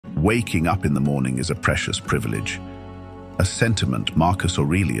Waking up in the morning is a precious privilege, a sentiment Marcus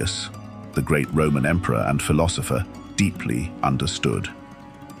Aurelius, the great Roman emperor and philosopher, deeply understood.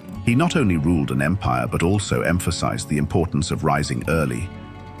 He not only ruled an empire but also emphasized the importance of rising early,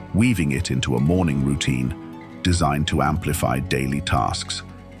 weaving it into a morning routine designed to amplify daily tasks.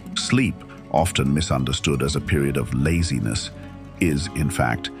 Sleep, often misunderstood as a period of laziness, is, in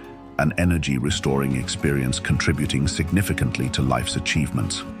fact, an energy-restoring experience contributing significantly to life's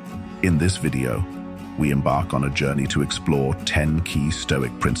achievements. In this video, we embark on a journey to explore 10 key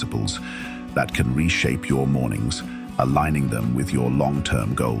Stoic principles that can reshape your mornings, aligning them with your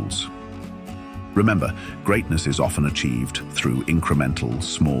long-term goals. Remember, greatness is often achieved through incremental,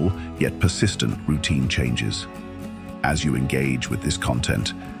 small, yet persistent routine changes. As you engage with this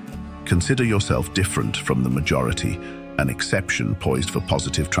content, consider yourself different from the majority, an exception poised for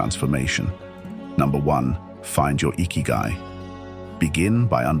positive transformation. Number 1, find your ikigai. Begin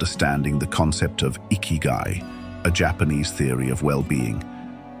by understanding the concept of ikigai, a Japanese theory of well-being.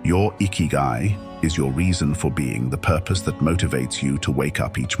 Your ikigai is your reason for being, the purpose that motivates you to wake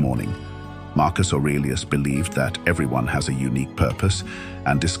up each morning. Marcus Aurelius believed that everyone has a unique purpose,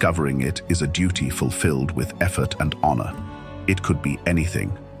 and discovering it is a duty fulfilled with effort and honor. It could be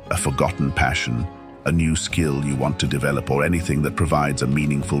anything, a forgotten passion, a new skill you want to develop, or anything that provides a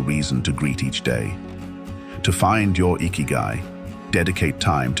meaningful reason to greet each day. To find your ikigai, dedicate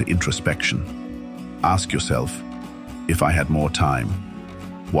time to introspection. Ask yourself, if I had more time,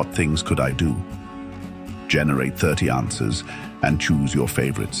 what things could I do? Generate 30 answers and choose your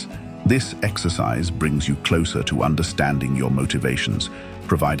favorites. This exercise brings you closer to understanding your motivations,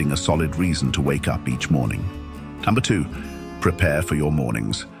 providing a solid reason to wake up each morning. Number 2, prepare for your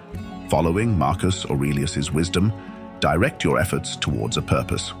mornings. Following Marcus Aurelius's wisdom, direct your efforts towards a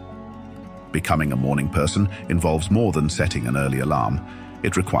purpose. Becoming a morning person involves more than setting an early alarm.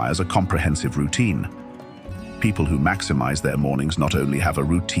 It requires a comprehensive routine. People who maximize their mornings not only have a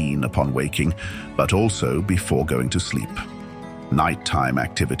routine upon waking, but also before going to sleep. Nighttime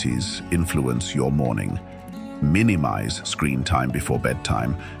activities influence your morning. Minimize screen time before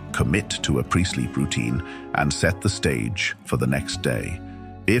bedtime, commit to a pre-sleep routine, and set the stage for the next day.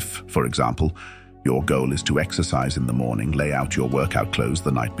 If, for example, your goal is to exercise in the morning, lay out your workout clothes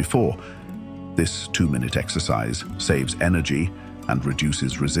the night before. This 2-minute exercise saves energy and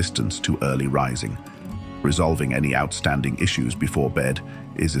reduces resistance to early rising. Resolving any outstanding issues before bed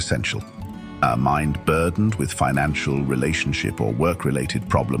is essential. A mind burdened with financial, relationship, or work-related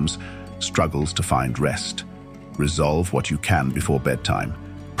problems struggles to find rest. Resolve what you can before bedtime.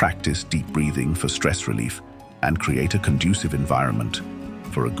 Practice deep breathing for stress relief, and create a conducive environment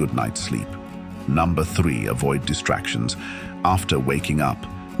for a good night's sleep. Number 3, avoid distractions. After waking up,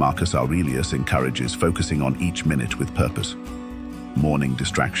 Marcus Aurelius encourages focusing on each minute with purpose. Morning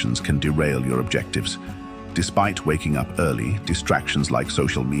distractions can derail your objectives. Despite waking up early, distractions like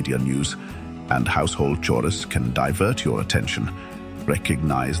social media news and household chores can divert your attention.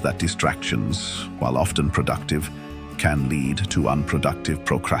 Recognize that distractions, while often productive, can lead to unproductive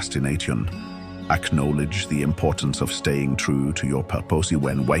procrastination. Acknowledge the importance of staying true to your purpose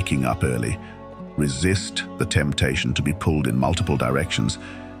when waking up early. Resist the temptation to be pulled in multiple directions,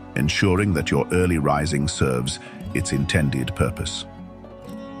 ensuring that your early rising serves its intended purpose.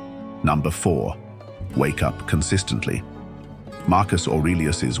 Number 4, wake up consistently. Marcus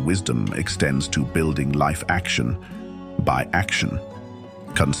Aurelius's wisdom extends to building life action by action.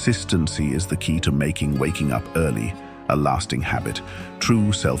 Consistency is the key to making waking up early a lasting habit.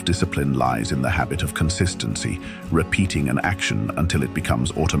 True self-discipline lies in the habit of consistency, repeating an action until it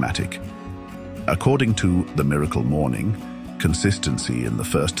becomes automatic. According to The Miracle Morning, consistency in the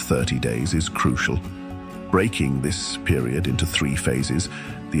first 30 days is crucial. Breaking this period into 3 phases,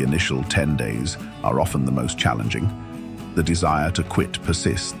 the initial 10 days are often the most challenging. The desire to quit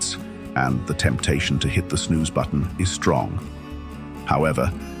persists, and the temptation to hit the snooze button is strong. However,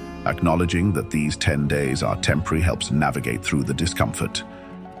 acknowledging that these 10 days are temporary helps navigate through the discomfort.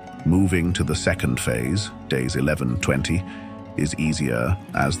 Moving to the second phase, days 11-20, is easier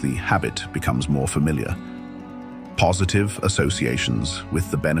as the habit becomes more familiar. Positive associations with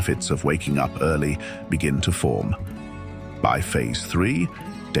the benefits of waking up early begin to form. By phase 3,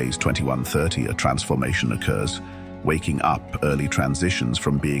 days 21-30, a transformation occurs. Waking up early transitions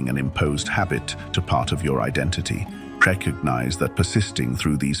from being an imposed habit to part of your identity. Recognize that persisting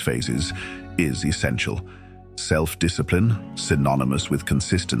through these phases is essential. Self-discipline, synonymous with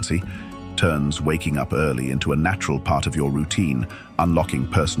consistency, turns waking up early into a natural part of your routine, unlocking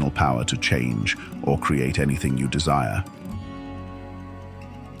personal power to change or create anything you desire.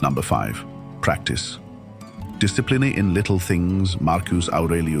 Number 5, practice. Discipline in little things. Marcus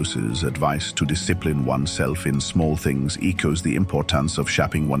Aurelius's advice to discipline oneself in small things echoes the importance of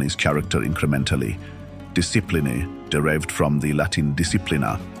shaping one's character incrementally. Discipline, derived from the Latin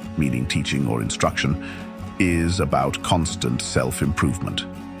disciplina, meaning teaching or instruction, is about constant self-improvement.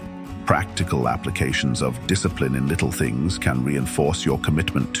 Practical applications of discipline in little things can reinforce your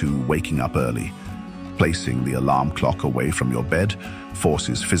commitment to waking up early. Placing the alarm clock away from your bed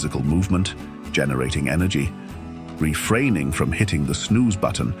forces physical movement, generating energy. Refraining from hitting the snooze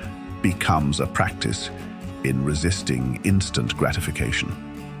button becomes a practice in resisting instant gratification.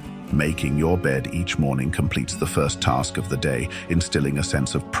 Making your bed each morning completes the first task of the day, instilling a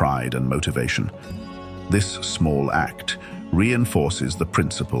sense of pride and motivation. This small act reinforces the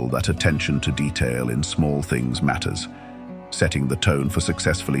principle that attention to detail in small things matters, setting the tone for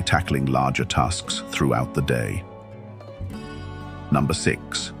successfully tackling larger tasks throughout the day. Number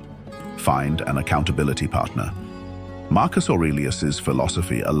 6. Find an accountability partner. Marcus Aurelius's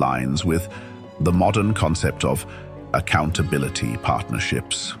philosophy aligns with the modern concept of accountability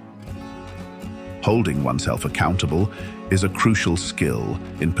partnerships. Holding oneself accountable is a crucial skill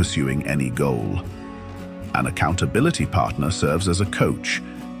in pursuing any goal. An accountability partner serves as a coach,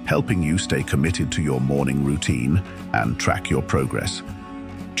 helping you stay committed to your morning routine and track your progress.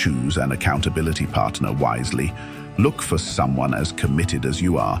 Choose an accountability partner wisely. Look for someone as committed as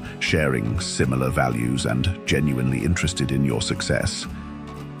you are, sharing similar values and genuinely interested in your success.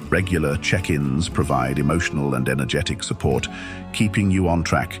 Regular check-ins provide emotional and energetic support, keeping you on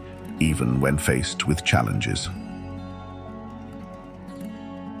track even when faced with challenges.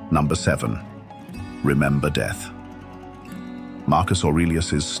 Number 7. Remember death. Marcus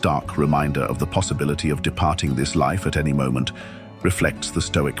Aurelius's stark reminder of the possibility of departing this life at any moment reflects the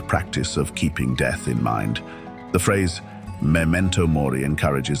Stoic practice of keeping death in mind. The phrase memento mori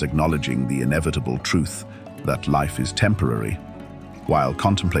encourages acknowledging the inevitable truth that life is temporary. While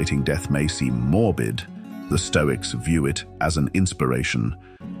contemplating death may seem morbid, the Stoics view it as an inspiration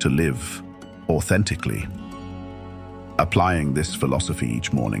to live authentically. Applying this philosophy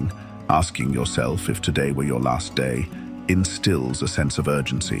each morning, asking yourself if today were your last day, instills a sense of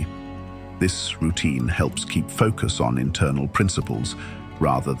urgency. This routine helps keep focus on internal principles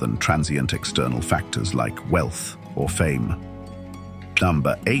rather than transient external factors like wealth or fame.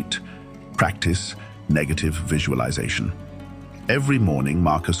 Number 8. Practice negative visualization. Every morning,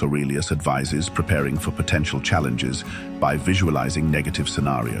 Marcus Aurelius advises preparing for potential challenges by visualizing negative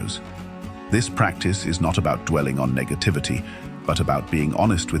scenarios. This practice is not about dwelling on negativity, but about being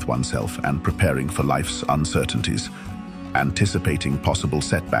honest with oneself and preparing for life's uncertainties. Anticipating possible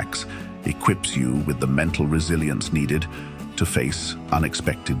setbacks equips you with the mental resilience needed to face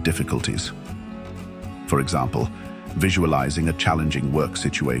unexpected difficulties. For example, visualizing a challenging work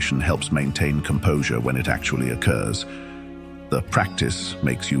situation helps maintain composure when it actually occurs. The practice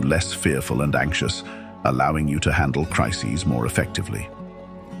makes you less fearful and anxious, allowing you to handle crises more effectively.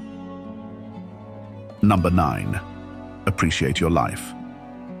 Number 9. Appreciate your life.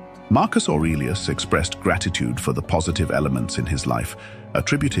 Marcus Aurelius expressed gratitude for the positive elements in his life,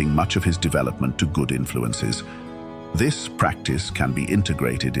 attributing much of his development to good influences. This practice can be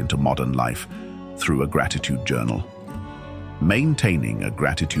integrated into modern life through a gratitude journal. Maintaining a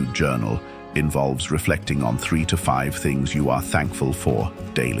gratitude journal involves reflecting on 3 to 5 things you are thankful for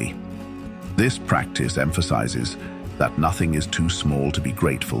daily. This practice emphasizes that nothing is too small to be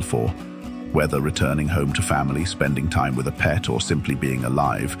grateful for. Whether returning home to family, spending time with a pet, or simply being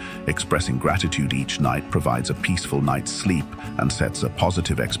alive, expressing gratitude each night provides a peaceful night's sleep and sets a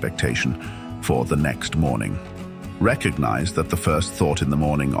positive expectation for the next morning. Recognize that the first thought in the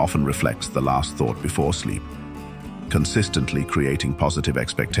morning often reflects the last thought before sleep. Consistently creating positive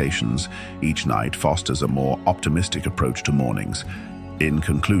expectations each night fosters a more optimistic approach to mornings. In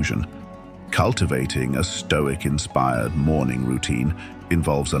conclusion, cultivating a Stoic-inspired morning routine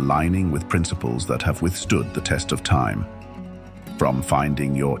involves aligning with principles that have withstood the test of time. From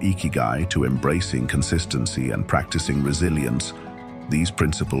finding your ikigai to embracing consistency and practicing resilience, these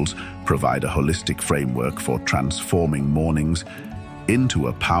principles provide a holistic framework for transforming mornings into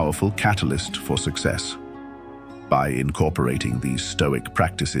a powerful catalyst for success. By incorporating these Stoic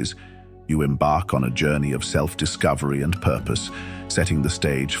practices, you embark on a journey of self-discovery and purpose, setting the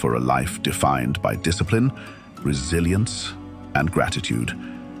stage for a life defined by discipline, resilience, and gratitude.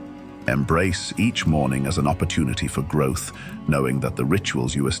 Embrace each morning as an opportunity for growth, knowing that the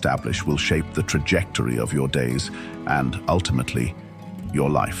rituals you establish will shape the trajectory of your days and, ultimately, your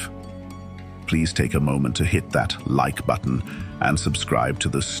life. Please take a moment to hit that like button and subscribe to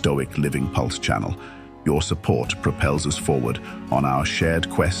the Stoic Living Pulse channel. Your support propels us forward on our shared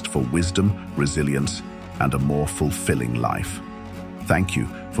quest for wisdom, resilience, and a more fulfilling life. Thank you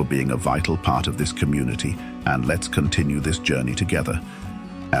for being a vital part of this community, and let's continue this journey together,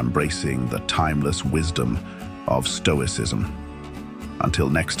 embracing the timeless wisdom of Stoicism. Until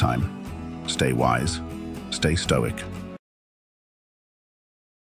next time, stay wise, stay stoic,